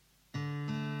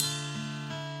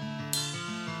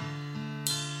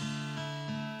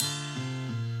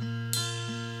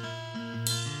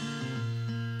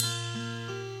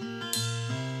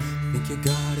you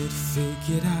got it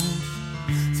figured out.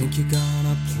 Think you're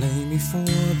gonna play me for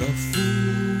the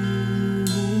fool.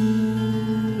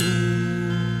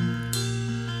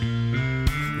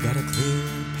 Got a clear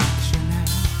picture now,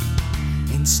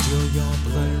 and still you're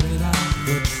blurring out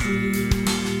the truth.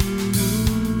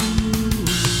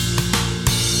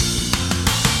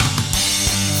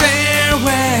 Fair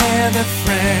weather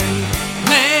friend,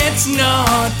 let's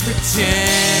not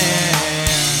pretend.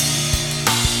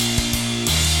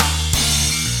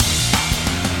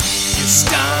 You're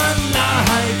stunned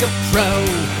like a pro,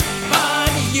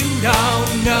 but you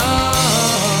don't know.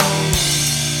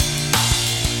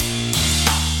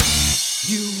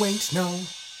 You ain't no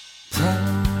pro.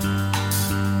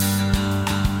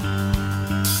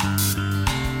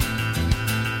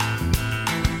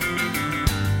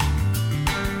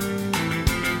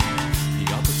 The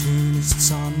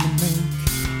opportunist's on the make.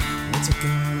 What's it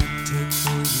gonna take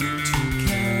for you to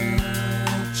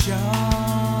catch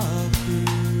up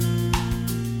here?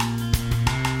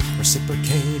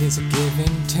 Reciprocate is a give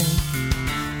and take.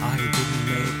 I didn't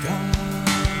make up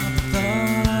the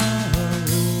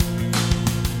rules.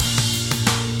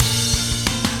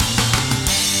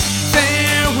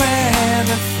 Fair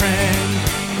weather friend,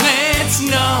 let's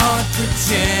not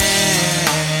pretend.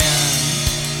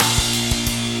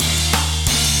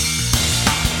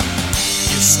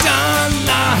 You're stunned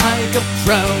like a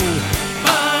pro,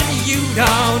 but you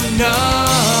don't know.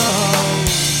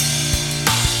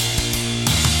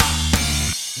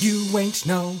 You ain't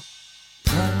no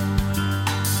pro.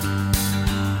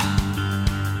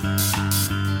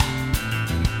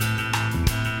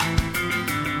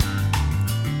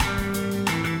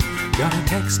 Got a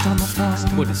text on the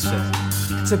phone. What it say?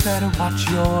 So better watch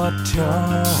your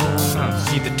tone.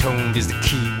 See, the tone is the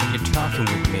key when you're talking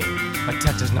with me. My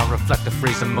text does not reflect the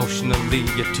phrase emotionally.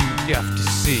 You're too deaf to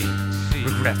see.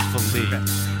 Regretfully,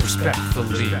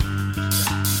 respectfully,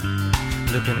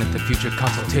 looking at the future,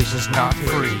 consultation's not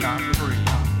free.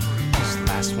 This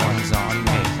last one's on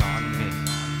me.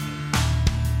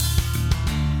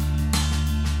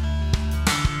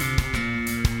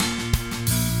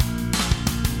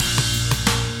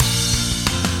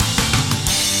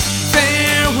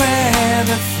 Fair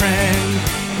weather friend,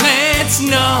 let's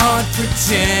not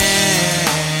pretend.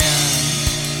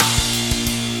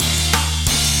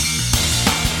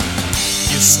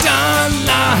 You're stunned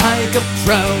like a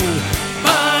pro,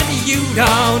 but you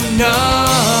don't know.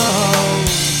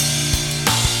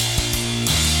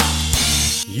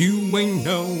 You ain't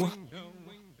no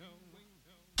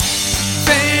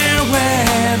fair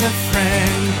weather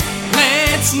friend,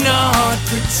 let's not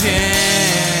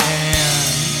pretend.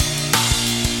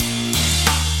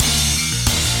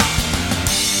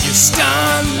 You're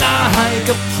stunned like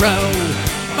a pro,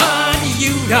 but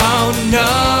you don't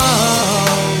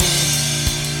know.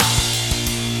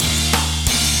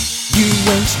 You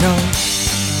ain't no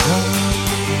pro.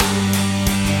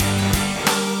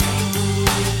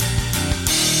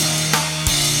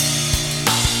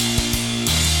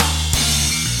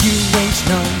 You ain't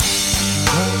no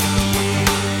pro.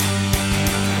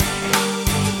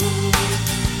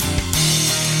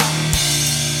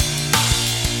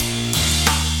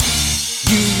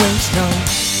 You ain't no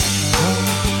pro.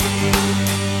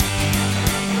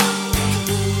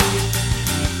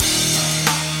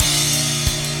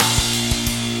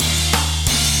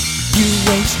 You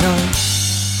ain't no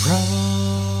pro.